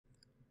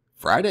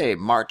Friday,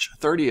 March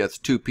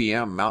 30th, 2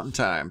 p.m. Mountain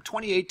Time,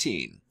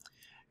 2018.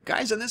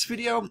 Guys, in this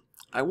video,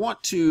 I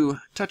want to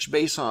touch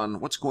base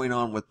on what's going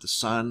on with the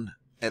sun,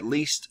 at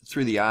least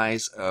through the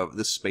eyes of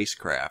this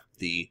spacecraft,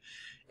 the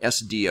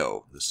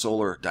SDO, the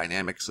Solar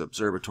Dynamics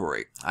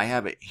Observatory. I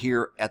have it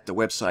here at the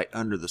website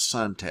under the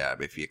Sun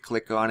tab. If you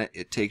click on it,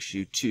 it takes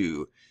you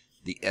to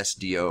the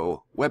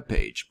SDO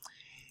webpage.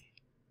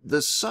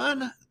 The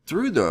sun,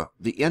 through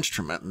the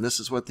instrument, and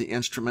this is what the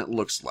instrument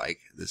looks like.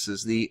 This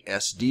is the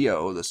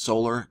SDO, the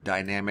Solar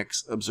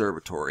Dynamics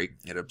Observatory.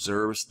 It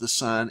observes the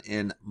sun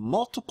in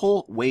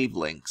multiple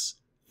wavelengths,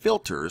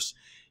 filters,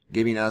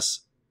 giving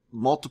us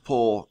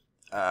multiple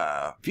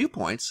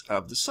viewpoints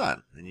of the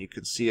sun. And you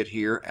can see it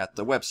here at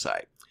the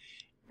website.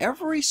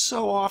 Every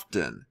so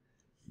often,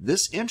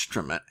 this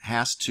instrument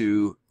has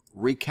to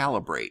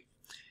recalibrate.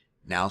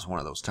 Now's one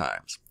of those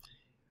times.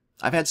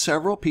 I've had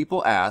several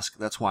people ask,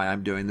 that's why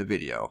I'm doing the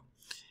video.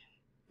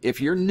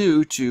 If you're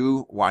new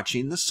to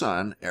watching the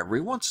sun, every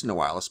once in a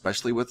while,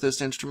 especially with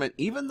this instrument,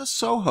 even the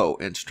SOHO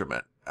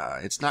instrument,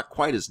 it's not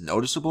quite as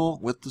noticeable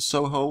with the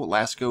SOHO,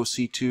 LASCO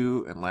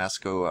C2 and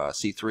LASCO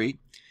C3,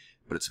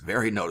 but it's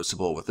very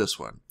noticeable with this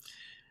one.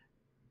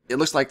 It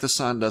looks like the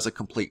sun does a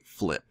complete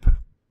flip.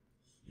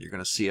 You're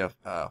going to see a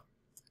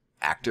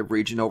active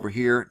region over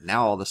here.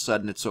 Now all of a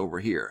sudden it's over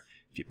here.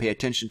 If you pay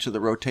attention to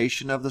the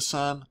rotation of the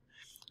sun,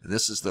 and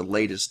this is the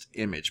latest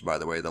image, by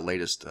the way, the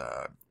latest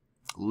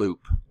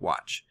loop.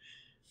 Watch.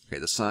 Okay,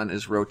 the sun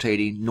is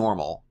rotating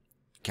normal,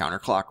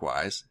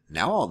 counterclockwise.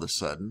 Now all of a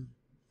sudden,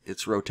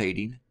 it's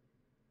rotating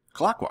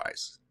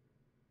clockwise.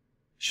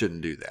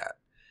 Shouldn't do that.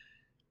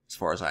 As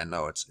far as I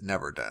know, it's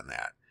never done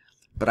that.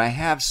 But I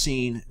have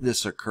seen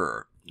this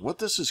occur. What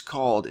this is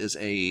called is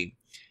a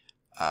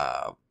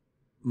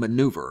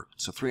maneuver.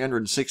 It's a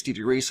 360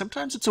 degrees.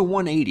 Sometimes it's a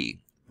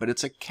 180, but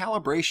it's a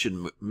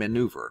calibration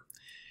maneuver.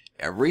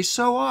 Every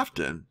so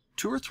often,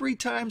 2 or 3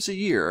 times a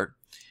year,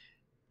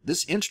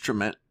 this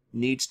instrument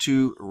needs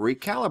to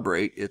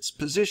recalibrate its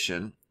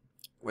position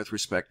with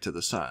respect to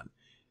the sun.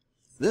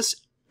 This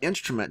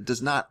instrument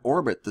does not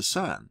orbit the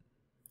sun.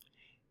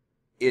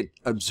 It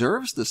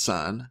observes the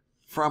sun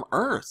from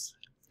Earth.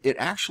 It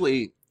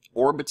actually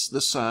orbits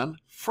the sun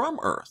from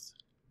Earth.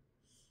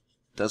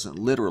 It doesn't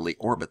literally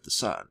orbit the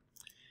sun.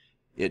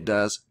 It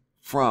does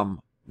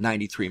from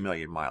 93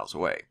 million miles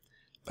away.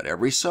 But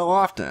every so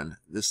often,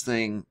 this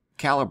thing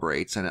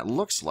calibrates, and it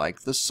looks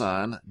like the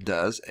sun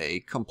does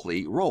a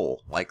complete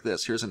roll like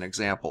this. Here's an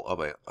example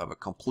of a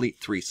complete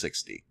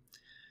 360.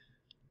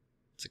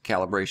 It's a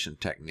calibration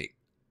technique.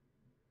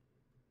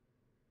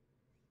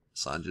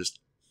 Sun just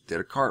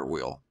did a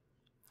cartwheel.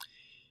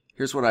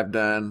 Here's what I've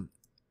done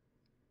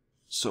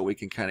so we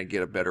can kind of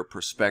get a better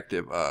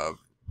perspective of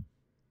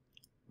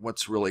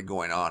what's really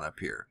going on up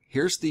here.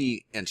 Here's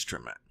the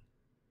instrument,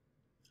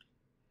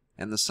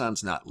 and the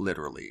sun's not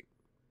literally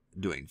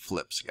doing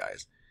flips,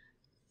 guys.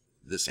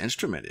 This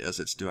instrument is,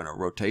 it's doing a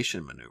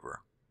rotation maneuver,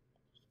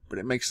 but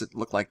it makes it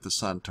look like the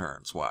sun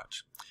turns.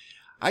 Watch.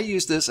 I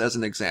use this as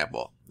an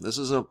example. This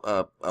is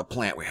a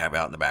plant we have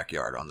out in the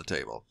backyard on the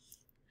table.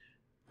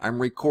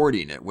 I'm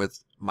recording it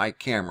with my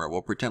camera.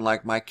 We'll pretend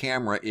like my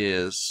camera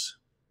is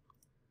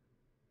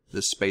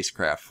this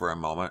spacecraft for a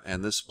moment,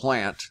 and this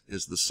plant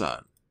is the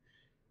sun.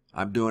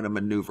 I'm doing a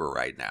maneuver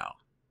right now.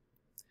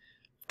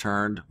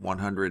 Turned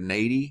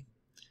 180.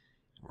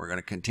 We're going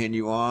to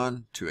continue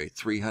on to a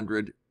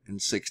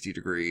 360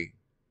 degree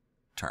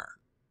turn.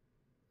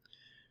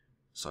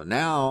 So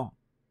now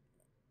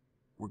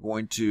we're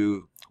going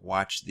to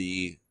watch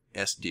the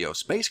SDO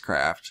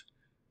spacecraft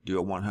do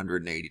a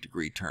 180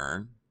 degree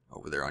turn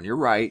over there on your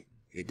right.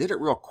 It did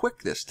it real quick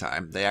this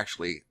time. They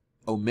actually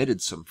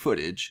omitted some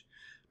footage,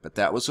 but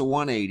that was a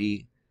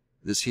 180.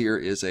 This here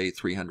is a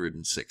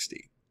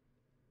 360.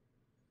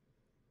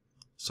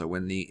 So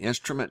when the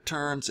instrument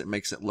turns, it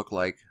makes it look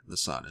like the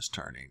sun is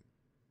turning.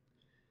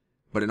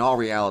 But in all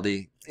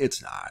reality,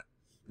 it's not.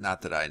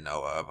 Not that I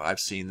know of. I've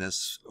seen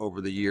this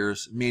over the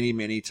years many,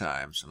 many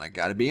times. And I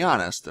got to be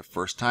honest, the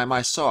first time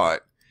I saw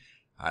it,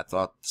 I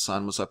thought the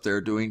sun was up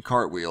there doing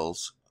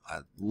cartwheels. I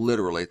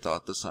literally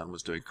thought the sun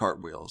was doing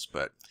cartwheels.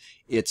 But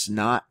it's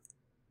not,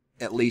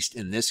 at least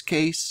in this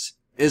case.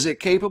 Is it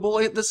capable?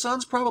 The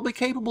sun's probably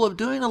capable of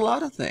doing a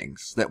lot of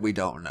things that we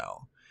don't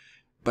know.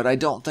 But I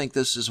don't think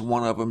this is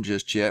one of them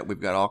just yet. We've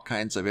got all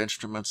kinds of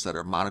instruments that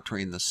are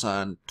monitoring the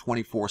sun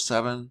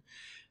 24/7.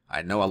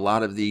 I know a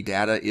lot of the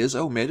data is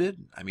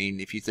omitted. I mean,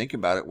 if you think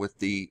about it with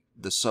the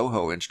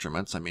SOHO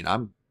instruments, I mean,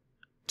 I'm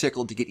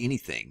tickled to get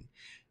anything.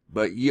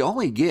 But you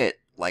only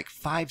get like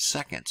 5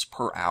 seconds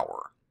per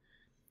hour.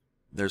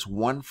 There's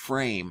 1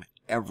 frame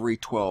every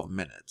 12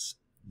 minutes.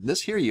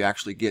 This here you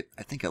actually get,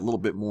 I think, a little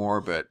bit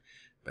more, but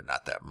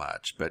not that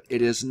much. But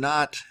it is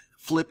not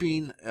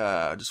flipping.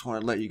 I just want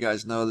to let you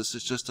guys know this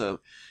is just a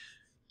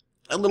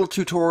little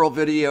tutorial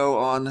video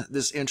on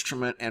this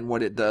instrument and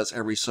what it does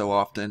every so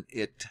often.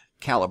 It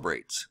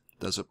calibrates,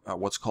 does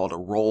what's called a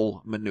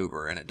roll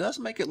maneuver, and it does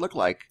make it look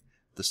like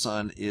the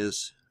sun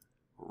is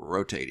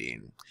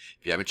rotating.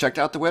 If you haven't checked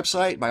out the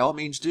website, by all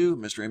means do,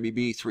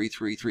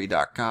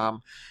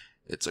 MrMBB333.com.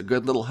 It's a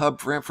good little hub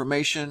for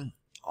information.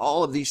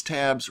 All of these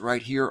tabs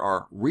right here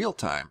are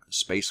real-time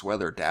space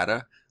weather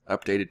data,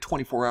 updated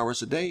 24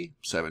 hours a day,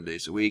 7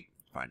 days a week.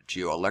 Find a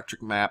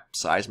geoelectric map,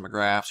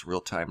 seismographs,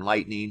 real-time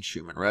lightning,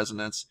 Schumann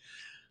resonance,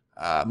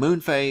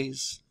 moon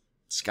phase,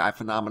 sky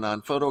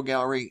phenomenon photo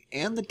gallery,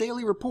 and the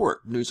daily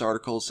report, news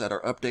articles that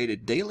are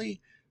updated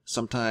daily,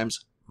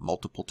 sometimes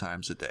multiple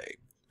times a day.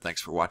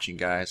 Thanks for watching,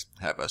 guys.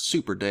 Have a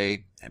super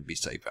day and be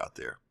safe out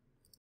there.